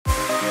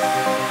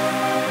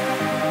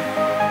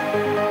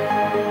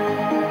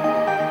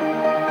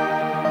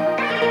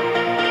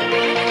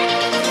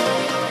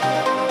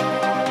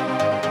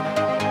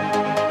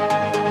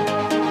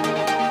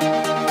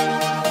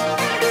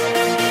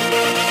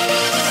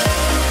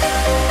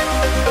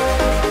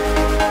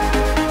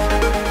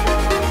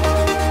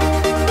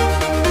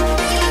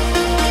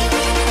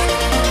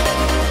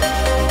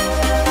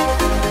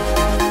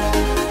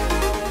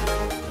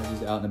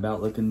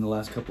looking the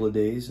last couple of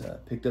days.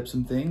 Picked up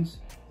some things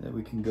that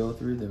we can go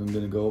through that I'm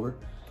gonna go over.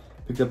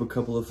 Picked up a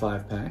couple of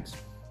 5-packs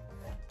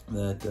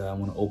that I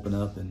wanna open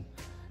up and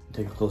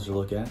take a closer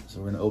look at. So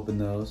we're gonna open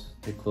those,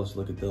 take a closer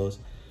look at those.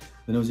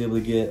 Then I was able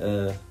to get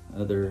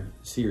another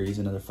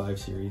 5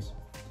 series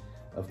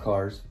of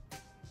cars.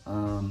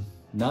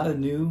 Not a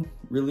new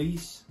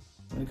release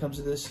when it comes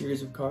to this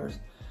series of cars.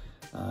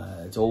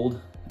 It's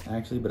old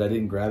actually, but I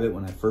didn't grab it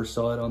when I first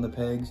saw it on the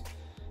pegs.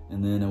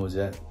 And then I was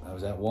at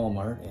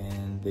Walmart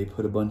and they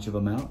put a bunch of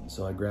them out.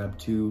 So I grabbed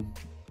 2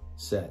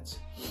 sets,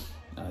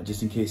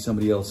 just in case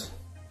somebody else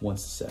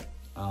wants the set.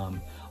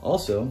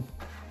 Also,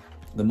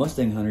 the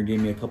Mustang Hunter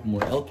gave me a couple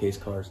more L-Case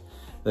cars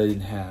that I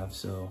didn't have.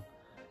 So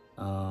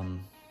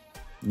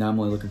now I'm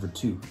only looking for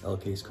 2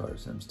 L-Case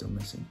cars that I'm still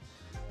missing.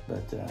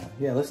 But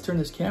yeah, let's turn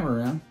this camera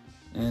around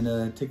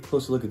and take a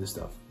closer look at this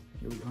stuff.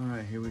 All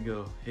right, here we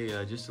go. Hey,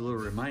 just a little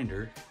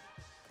reminder,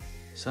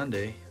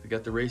 Sunday, we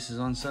got the races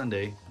on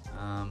Sunday,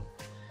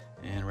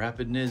 and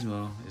Rapid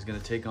Nismo is gonna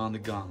take on the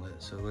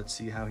Gauntlet. So let's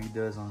see how he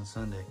does on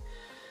Sunday.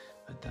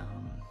 But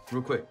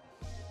real quick,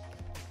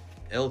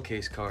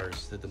 L-Case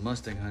cars that the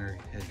Mustang Hunter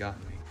had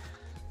gotten me.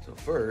 So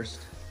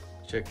first,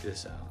 check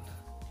this out.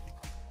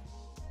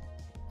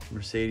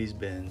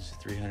 Mercedes-Benz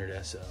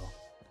 300 SL.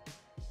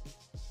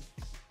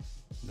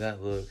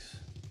 That looks,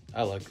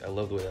 I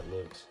love the way that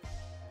looks.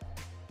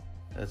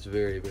 That's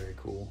very, very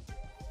cool.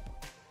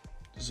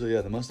 So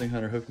yeah, the Mustang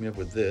Hunter hooked me up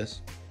with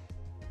this.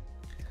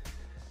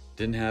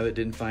 Didn't have it,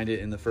 didn't find it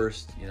in the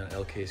first,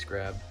 L-Case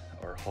grab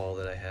or haul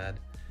that I had.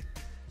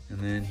 And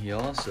then he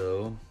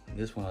also,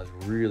 this one I was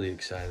really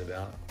excited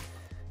about,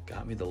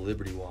 got me the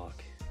Liberty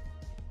Walk.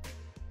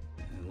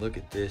 And look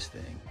at this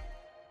thing.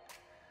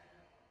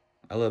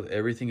 I love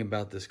everything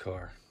about this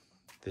car,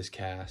 this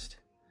cast.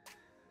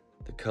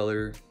 The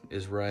color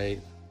is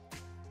right,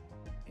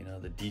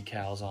 the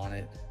decals on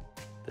it,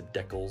 the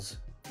decals.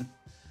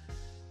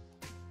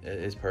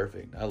 It's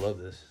perfect. I love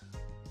this.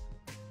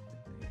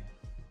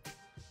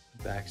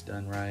 Back's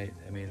done right.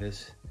 I mean,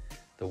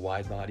 the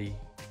wide body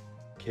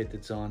kit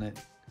that's on it.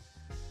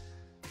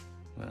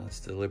 Well, it's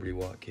the Liberty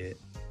Walk kit.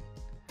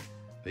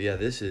 But yeah,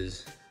 this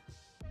is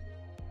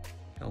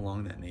how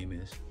long that name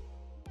is.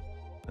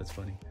 That's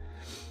funny.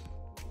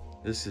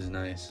 This is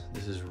nice.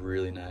 This is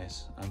really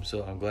nice.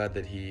 I'm glad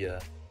that he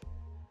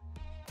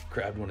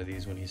grabbed one of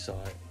these when he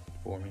saw it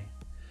for me.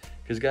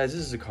 Because guys,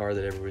 this is a car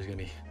that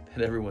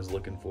everyone's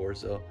looking for.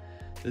 So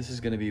this is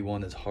going to be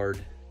one that's hard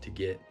to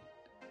get.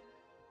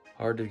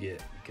 Hard to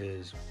get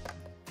because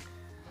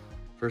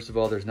first of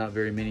all, there's not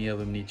very many of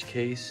them in each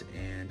case,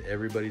 and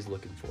everybody's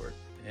looking for it.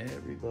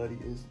 Everybody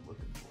is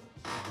looking for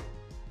it.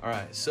 All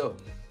right, so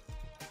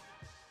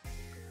I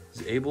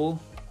was able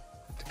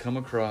to come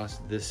across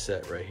this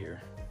set right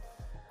here.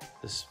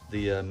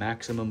 The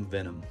Maximum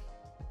Venom.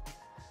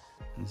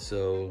 And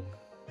so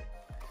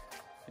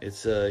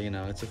it's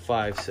it's a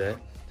 5 set.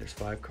 There's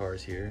 5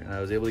 cars here, and I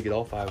was able to get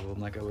all 5 of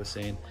them. Like I was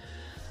saying,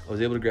 I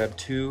was able to grab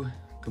 2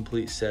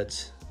 complete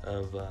sets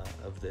of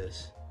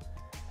this.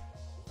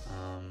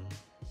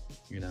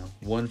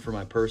 One for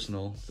my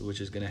personal,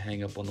 which is going to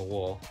hang up on the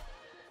wall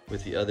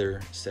with the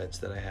other sets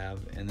that I have,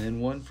 and then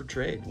one for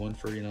trade, one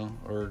for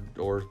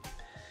or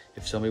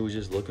if somebody was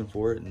just looking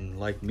for it and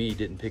like me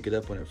didn't pick it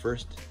up when it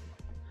first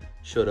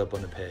showed up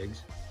on the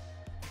pegs,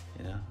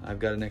 I've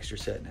got an extra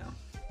set now.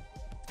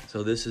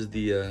 So this is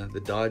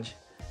the Dodge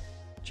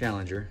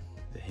Challenger,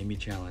 the Hemi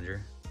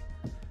Challenger,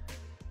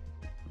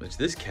 which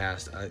this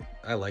cast,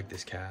 I like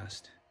this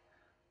cast.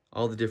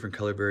 All the different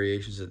color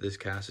variations that this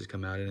cast has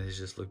come out in has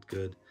just looked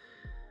good.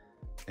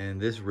 And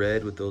this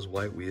red with those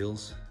white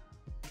wheels,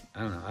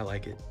 I don't know, I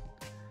like it.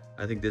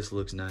 I think this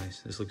looks nice.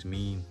 This looks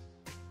mean.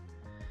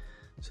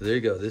 So there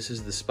you go. This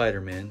is the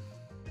Spider-Man,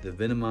 the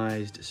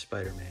Venomized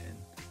Spider-Man,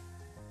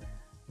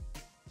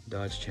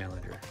 Dodge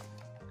Challenger.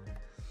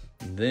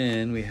 And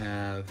then we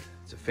have,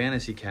 it's a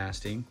fantasy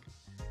casting,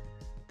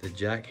 the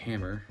Jack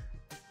Hammer,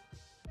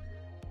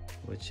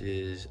 which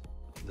is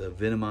the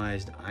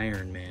Venomized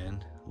Iron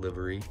Man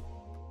livery.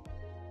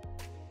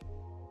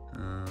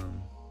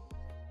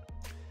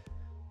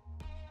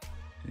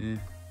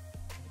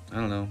 I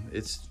don't know.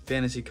 It's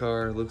fantasy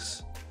car.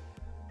 Looks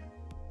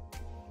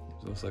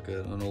like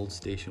an old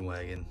station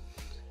wagon.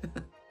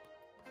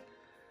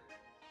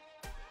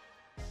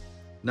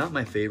 Not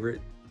my favorite,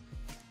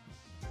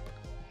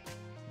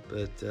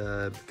 but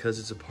because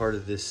it's a part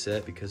of this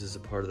set, because it's a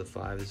part of the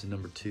 5, this is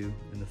number 2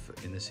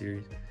 in the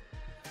series.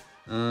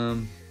 I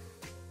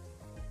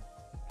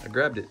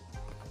grabbed it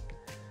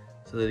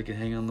so that it can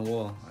hang on the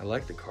wall. I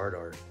like the card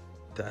art.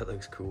 That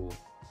looks cool.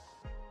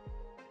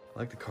 I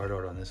like the card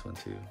art on this one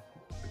too.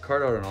 The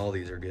card art on all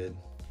these are good.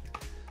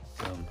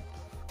 So,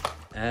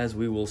 as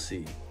we will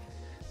see.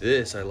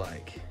 This I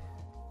like.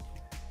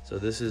 So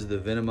this is the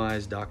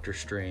Venomized Doctor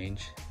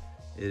Strange.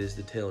 It is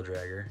the tail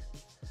dragger.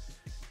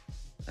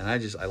 And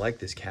I like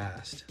this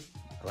cast.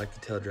 I like the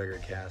tail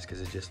dragger cast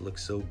because it just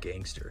looks so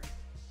gangster.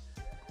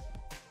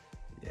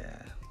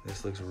 Yeah,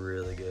 this looks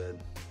really good.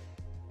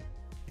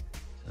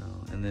 So,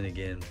 and then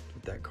again,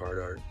 with that card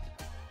art,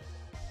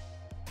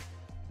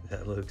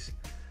 that looks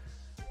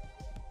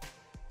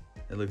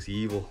It looks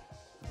evil.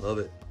 Love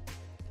it.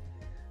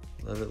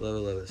 Love it, love it,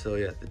 love it. So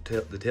yeah, the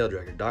tail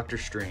dragger, Doctor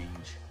Strange.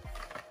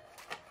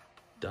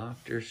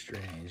 Doctor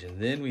Strange. And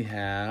then we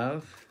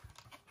have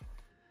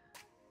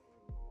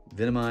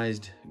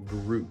Venomized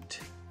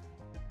Groot.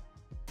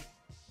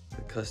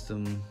 The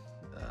custom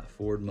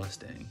Ford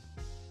Mustang.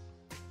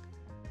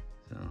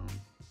 So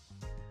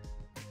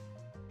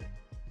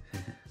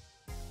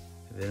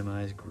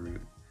Venomized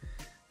Groot.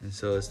 And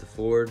so it's the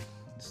Ford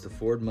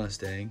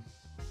Mustang.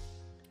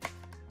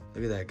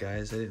 Look at that,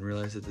 guys. I didn't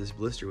realize that this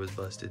blister was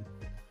busted.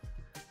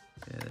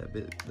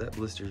 Yeah, that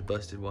blister's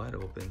busted wide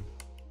open.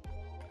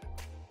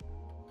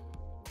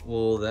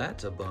 Well,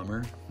 that's a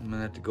bummer. I'm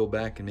gonna have to go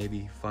back and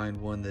maybe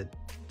find one that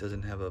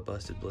doesn't have a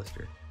busted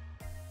blister.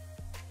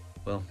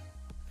 Well,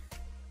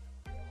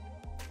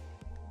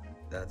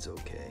 that's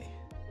okay.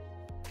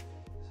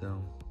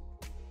 So,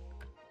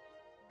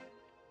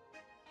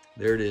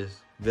 there it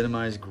is,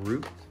 Venomized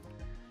Groot,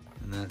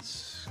 and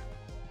that's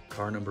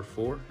car number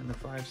 4 in the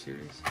 5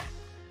 series.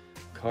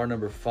 Car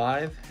number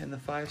 5 in the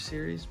 5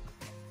 series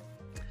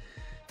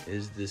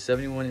is the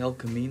 71 El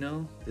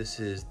Camino. This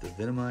is the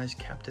Venomized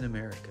Captain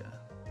America.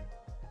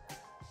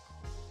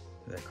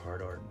 That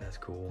card art, that's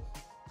cool.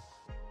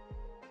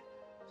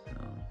 So,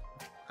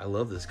 I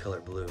love this color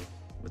blue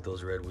with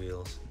those red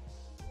wheels.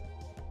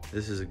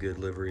 This is a good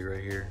livery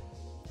right here.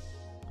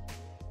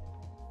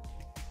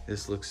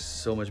 This looks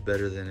so much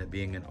better than it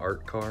being an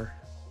art car.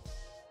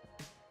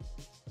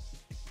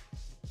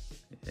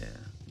 Yeah,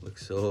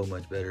 looks so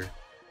much better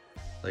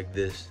like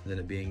this than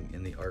it being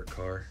in the art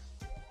car.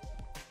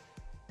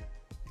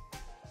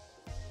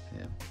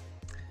 Yeah.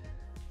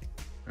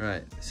 All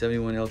right,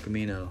 71 El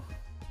Camino,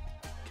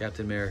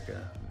 Captain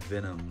America,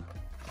 Venom.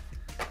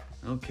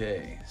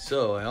 Okay,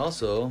 so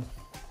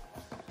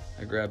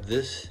I grabbed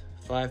this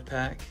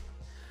 5-pack,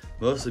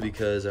 mostly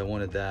because I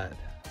wanted that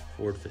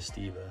Ford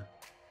Festiva.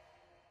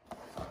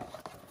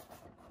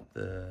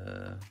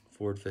 The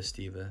Ford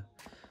Festiva.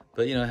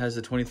 But you know, it has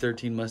the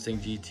 2013 Mustang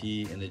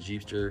GT and the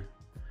Jeepster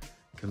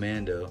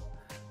Commando.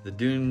 The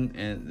Dune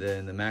and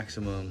then the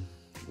Maximum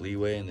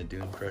Leeway and the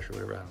Dune Crusher,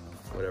 whatever, I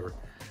don't know,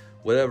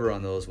 whatever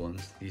on those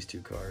ones, these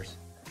 2 cars.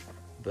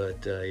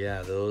 But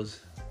yeah,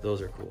 those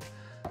are cool.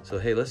 So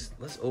hey, let's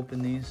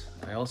open these.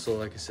 I also,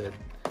 like I said,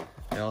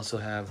 I also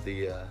have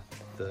the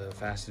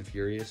Fast and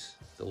Furious,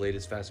 the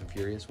latest Fast and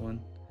Furious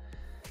one.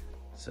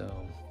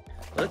 So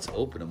let's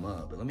open them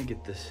up. But let me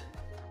get this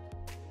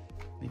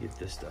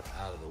stuff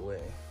out of the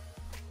way.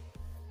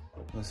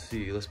 Let's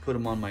see. Let's put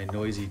them on my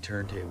noisy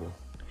turntable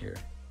here.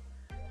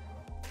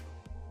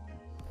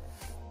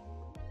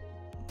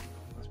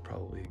 That's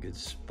probably a good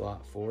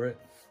spot for it.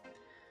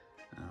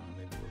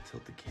 Maybe we'll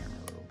tilt the camera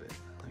a little bit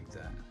like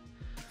that.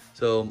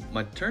 So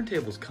my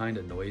turntable's kind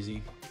of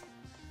noisy,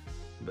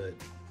 but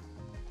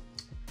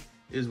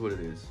is what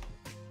it is.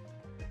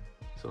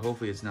 So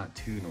hopefully it's not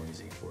too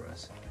noisy for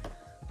us.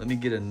 Let me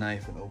get a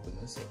knife and open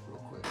this up real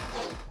quick.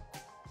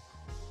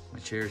 My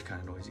chair's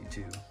kind of noisy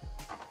too.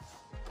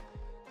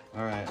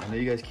 All right, I know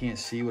you guys can't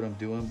see what I'm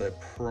doing, but I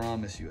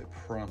promise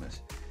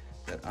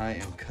that I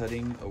am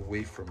cutting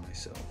away from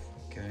myself,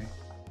 okay?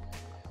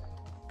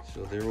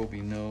 So there will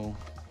be no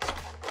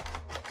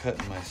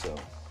cutting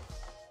myself.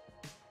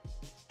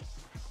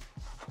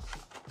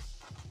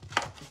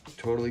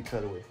 Totally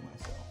cut away from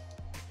myself.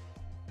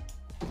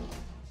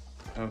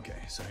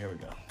 Okay, so here we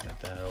go. Got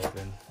that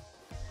open.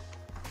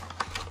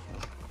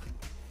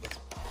 Let's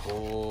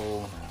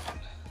pull them out.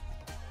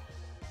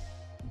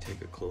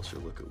 Take a closer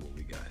look at what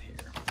we got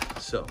here.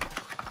 So,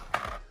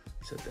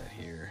 set that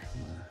here.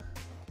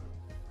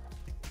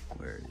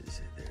 Where is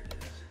it? There it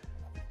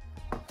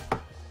is.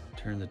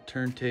 Turn the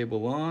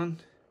turntable on.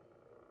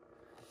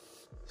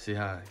 See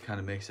how it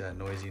kind of makes that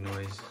noisy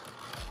noise?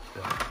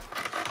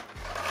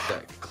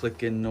 That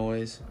clicking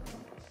noise.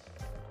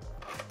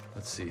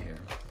 Let's see here.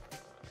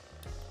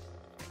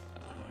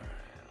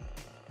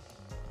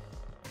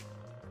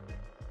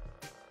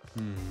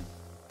 I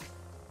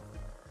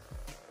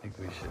think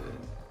we should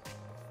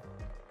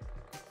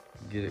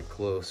get it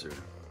closer.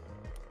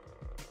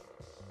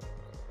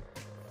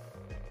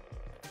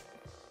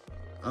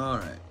 All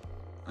right,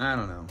 I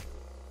don't know.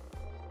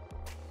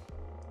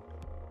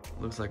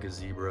 Looks like a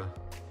zebra.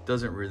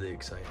 Doesn't really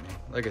excite me.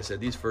 Like I said,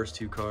 these first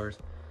 2 cars,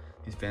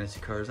 these fantasy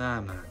cars,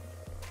 I'm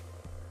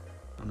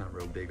not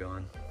real big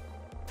on.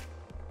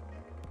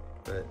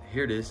 But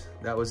here it is.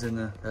 That's in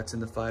the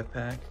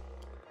 5-pack.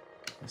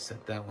 Let's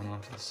set that one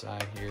off to the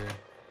side here.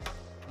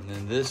 And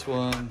then this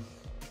one,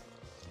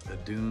 the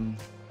Dune,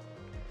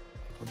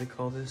 what do they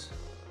call this?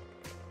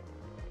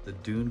 The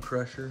Dune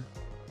Crusher.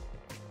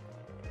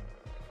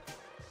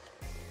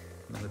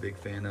 Not a big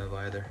fan of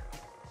either.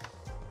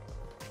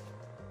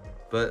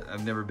 But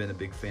I've never been a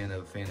big fan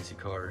of fantasy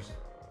cars,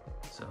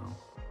 so.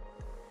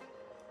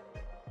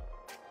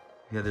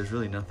 Yeah, there's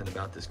really nothing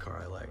about this car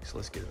I like, so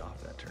let's get it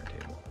off that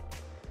turntable.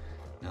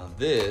 Now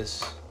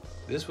this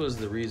was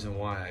the reason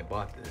why I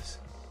bought this,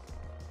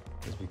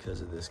 is because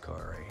of this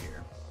car right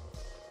here.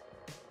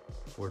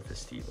 Ford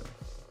Festiva.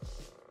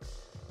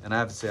 And I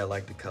have to say I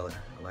like the color.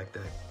 I like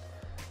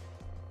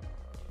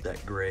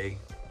that gray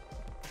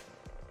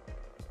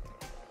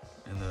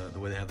and the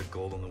way they have the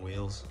gold on the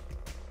wheels.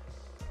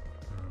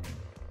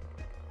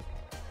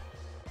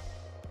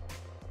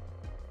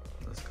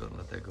 Let's go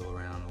let that go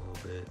around a little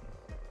bit.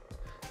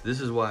 This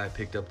is why I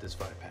picked up this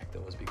 5-pack,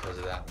 though, was because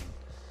of that one.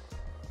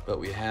 But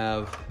we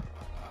have,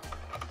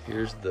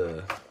 here's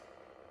the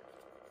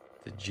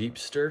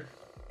Jeepster.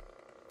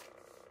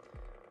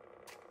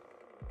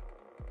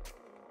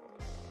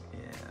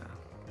 Yeah.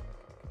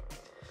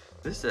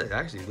 This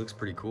actually looks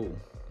pretty cool.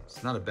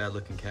 It's not a bad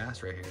looking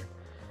cast right here.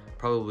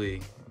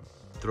 Probably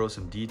throw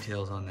some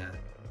details on that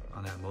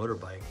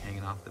motorbike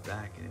hanging off the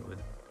back and it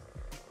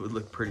would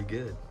look pretty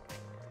good.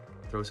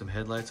 Throw some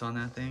headlights on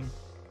that thing.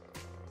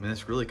 I mean,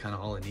 that's really kind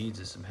of all it needs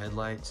is some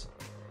headlights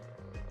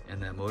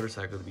and that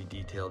motorcycle to be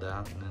detailed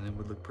out, and then it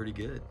would look pretty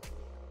good.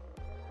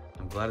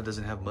 I'm glad it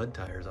doesn't have mud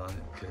tires on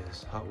it,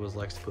 because Hot Wheels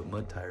likes to put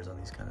mud tires on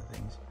these kind of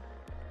things.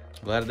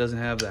 I'm glad it doesn't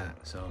have that.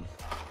 So,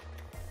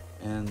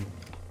 and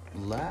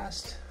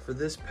last for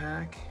this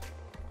pack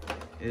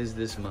is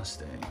this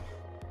Mustang.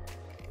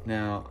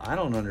 Now, I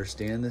don't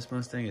understand this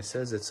Mustang. It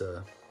says it's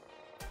a,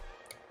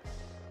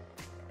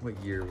 what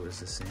year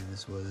was this saying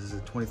this was? This is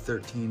a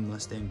 2013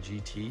 Mustang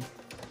GT,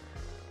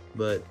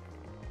 but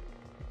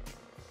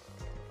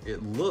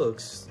it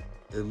looks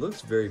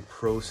very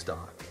pro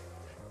stock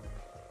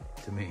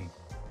to me.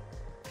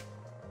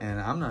 And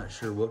I'm not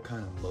sure what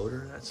kind of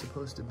motor that's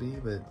supposed to be,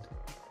 but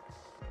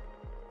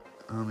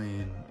I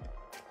mean,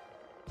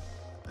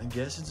 I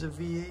guess it's a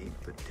V8,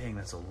 but dang,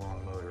 that's a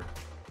long motor.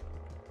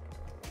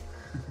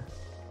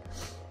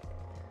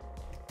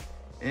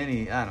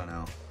 I don't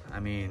know. I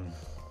mean,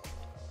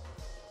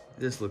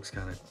 this looks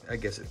kind of, I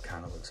guess it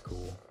kind of looks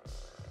cool.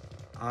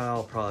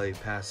 I'll probably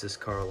pass this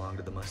car along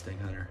to the Mustang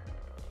Hunter.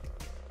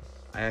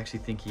 I actually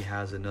think he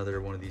has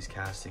another one of these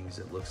castings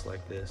that looks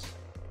like this.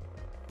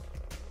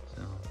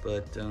 So,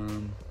 but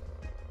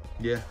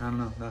yeah, I don't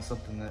know. Not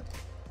something that's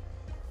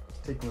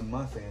tickling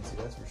my fancy,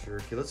 that's for sure.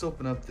 Okay, let's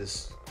open up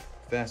this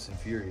Fast and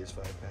Furious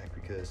 5-pack,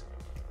 because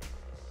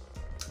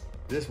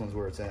this one's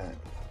where it's at.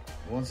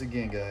 Once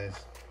again, guys,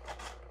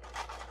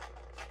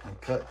 I'm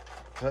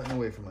cutting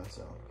away from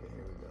myself. Okay,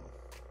 here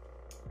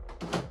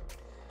we go.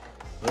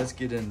 Let's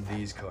get into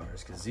these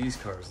cars, because these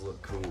cars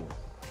look cool.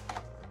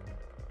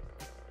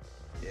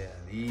 Yeah,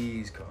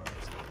 these cars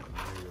look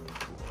really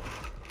cool.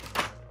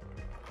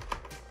 Get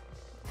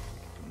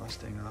the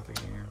Mustang off of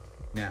here.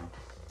 Now,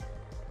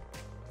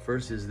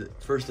 first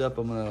up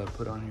I'm gonna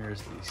put on here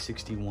is the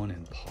 61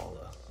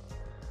 Impala.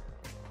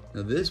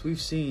 Now this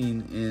we've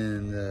seen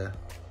in the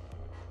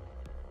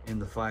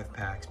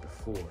 5-packs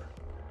before,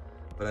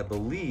 but I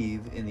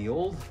believe in the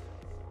old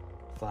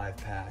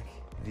 5-pack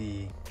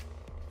the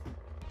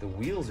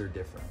wheels are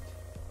different.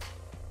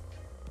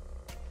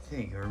 I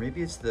think, or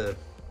maybe it's the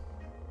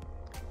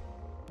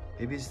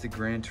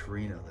Gran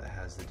Torino that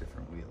has the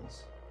different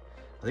wheels.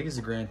 I think it's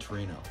the Gran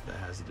Torino that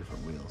has the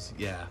different wheels.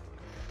 Yeah.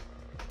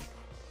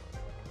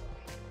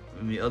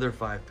 In the other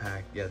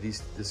 5-pack, yeah,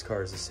 this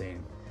car is the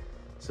same.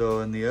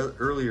 So in the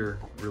earlier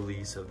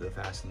release of the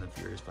Fast and the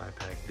Furious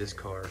 5-pack, this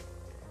car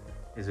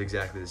is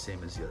exactly the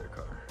same as the other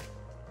car.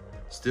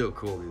 Still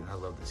cool, dude. I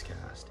love this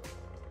cast.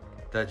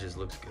 That just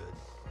looks good.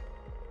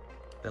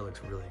 That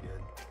looks really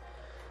good.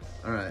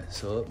 All right,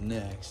 so up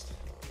next,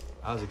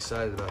 I was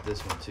excited about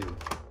this one too.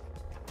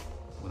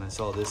 When I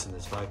saw this in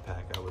this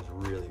 5-pack, I was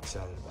really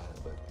excited about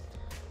it. But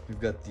we've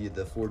got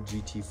the Ford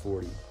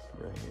GT40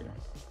 right here.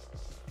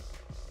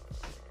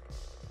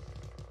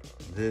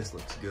 This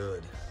looks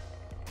good.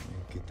 Let me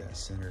get that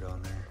centered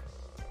on there.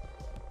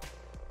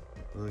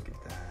 Look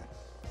at that.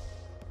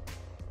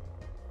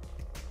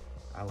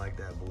 I like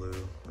that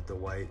blue with the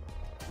white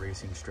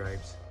racing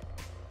stripes.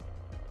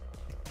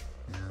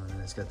 You know, and then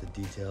it's got the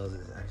details.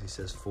 It actually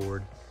says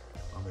Ford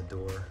on the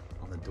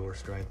door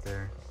stripe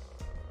there.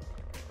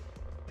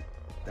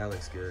 That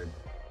looks good.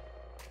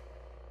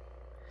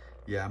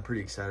 Yeah, I'm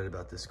pretty excited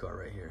about this car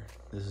right here.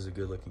 This is a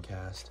good looking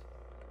cast.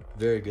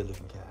 Very good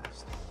looking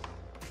cast.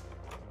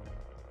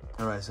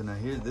 All right, so now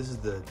here, this is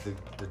the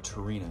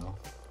Torino.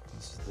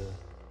 This is the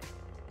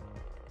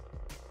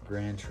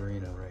Gran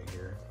Torino right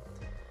here.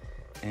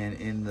 And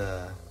in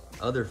the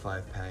other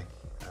 5-pack,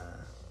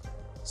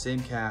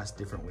 same cast,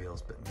 different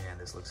wheels, but man,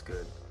 this looks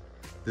good.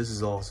 This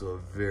is also a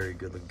very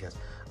good looking cast.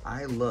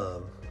 I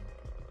love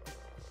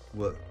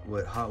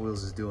what Hot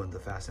Wheels is doing to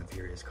the Fast and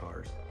Furious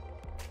cars,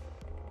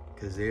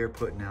 because they are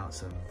putting out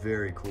some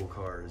very cool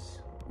cars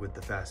with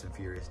the Fast and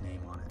Furious name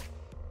on it.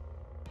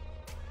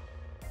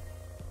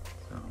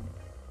 So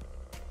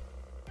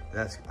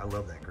I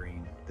love that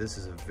green. This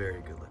is a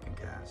very good looking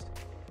cast.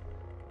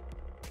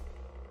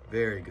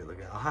 Very good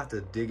looking. I'll have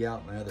to dig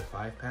out my other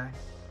 5-pack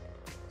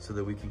so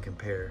that we can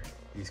compare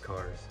these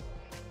cars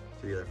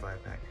to the other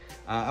 5-pack.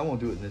 I won't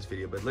do it in this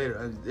video, but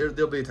later,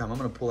 there'll be a time I'm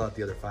gonna pull out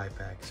the other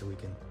 5-pack so we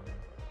can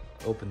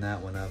open that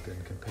one up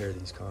and compare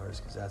these cars,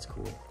 because that's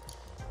cool.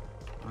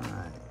 All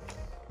right.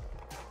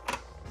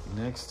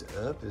 Next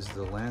up is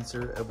the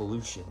Lancer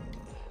Evolution.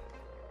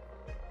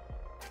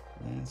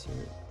 Lancer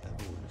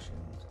Evolution.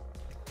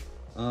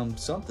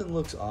 Something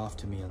looks off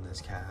to me on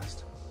this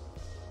cast.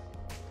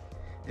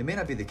 It may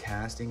not be the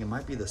casting, it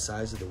might be the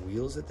size of the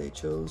wheels that they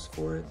chose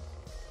for it.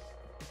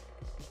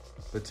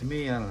 But to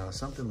me, I don't know,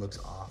 something looks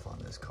off on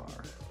this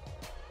car.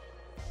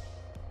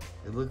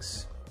 It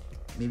looks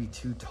maybe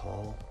too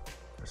tall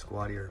or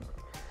squatty, or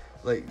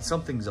like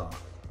something's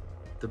off.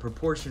 The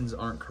proportions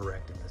aren't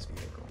correct in this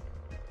vehicle.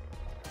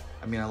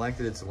 I mean, I like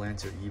that it's a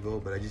Lancer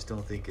Evo, but I just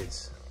don't think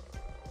it's...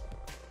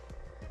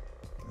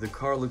 The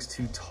car looks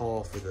too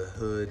tall for the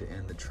hood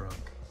and the trunk.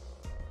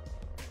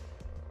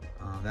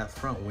 That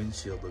front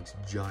windshield looks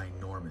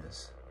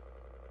ginormous.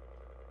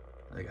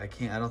 Like I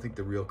don't think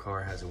the real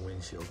car has a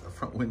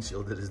front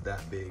windshield that is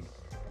that big.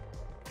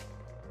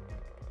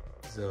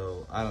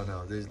 So I don't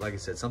know, like I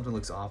said, something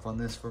looks off on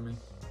this for me.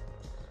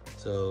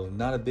 So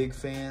not a big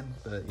fan,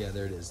 but yeah,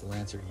 there it is, the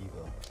Lancer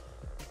Evo.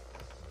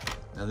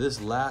 Now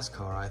this last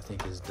car I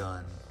think is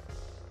done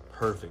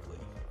perfectly.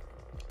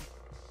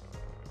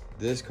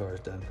 This car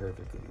is done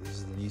perfectly. This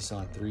is the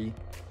Nissan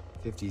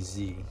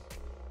 350Z.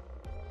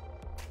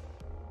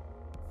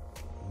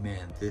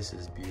 Man, this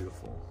is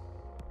beautiful.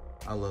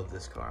 I love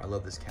this car. I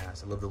love this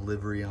cast. I love the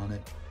livery on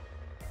it.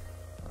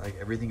 I like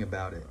everything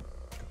about it.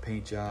 The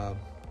paint job,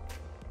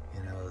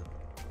 you know,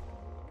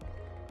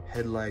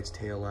 headlights,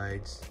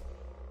 taillights.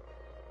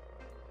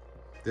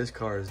 This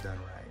car is done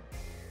right.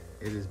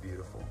 It is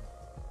beautiful.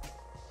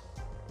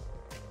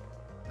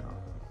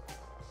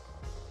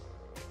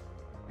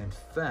 In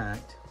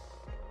fact,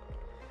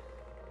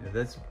 you know,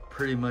 that's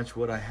pretty much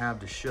what I have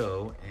to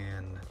show,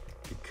 and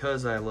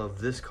because I love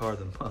this car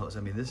the most, I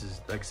mean, this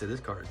is, like I said, this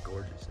car is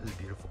gorgeous. This is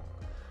beautiful.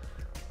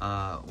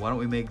 Why don't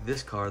we make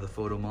this car the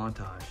photo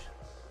montage?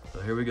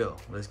 So here we go.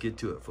 Let's get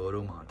to it.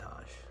 Photo montage.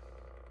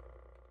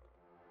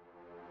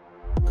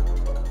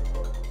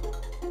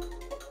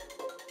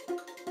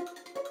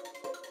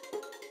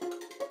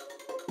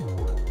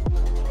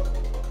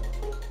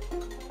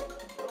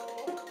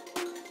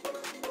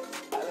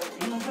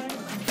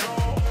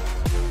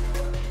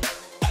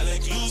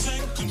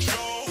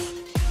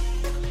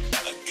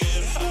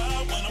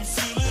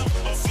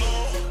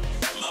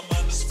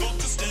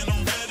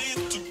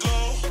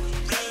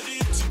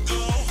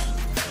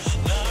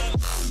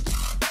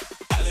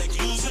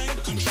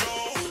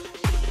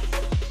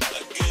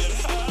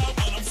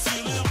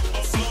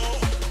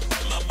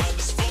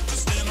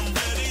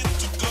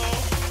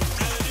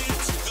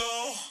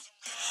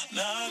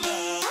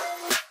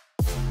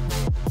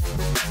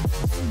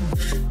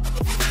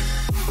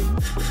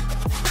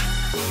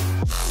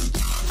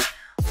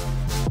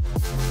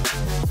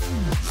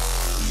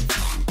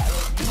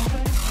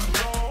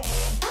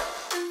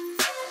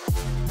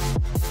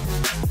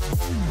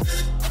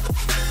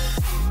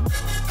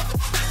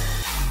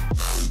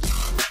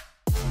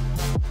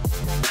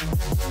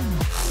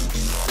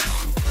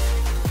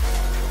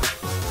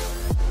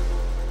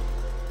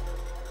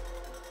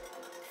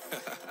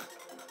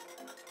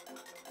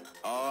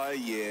 Oh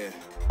yeah.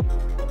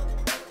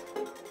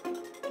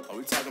 Are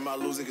we talking about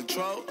losing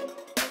control?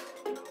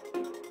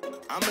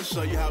 I'm gonna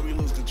show you how we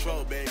lose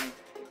control, baby.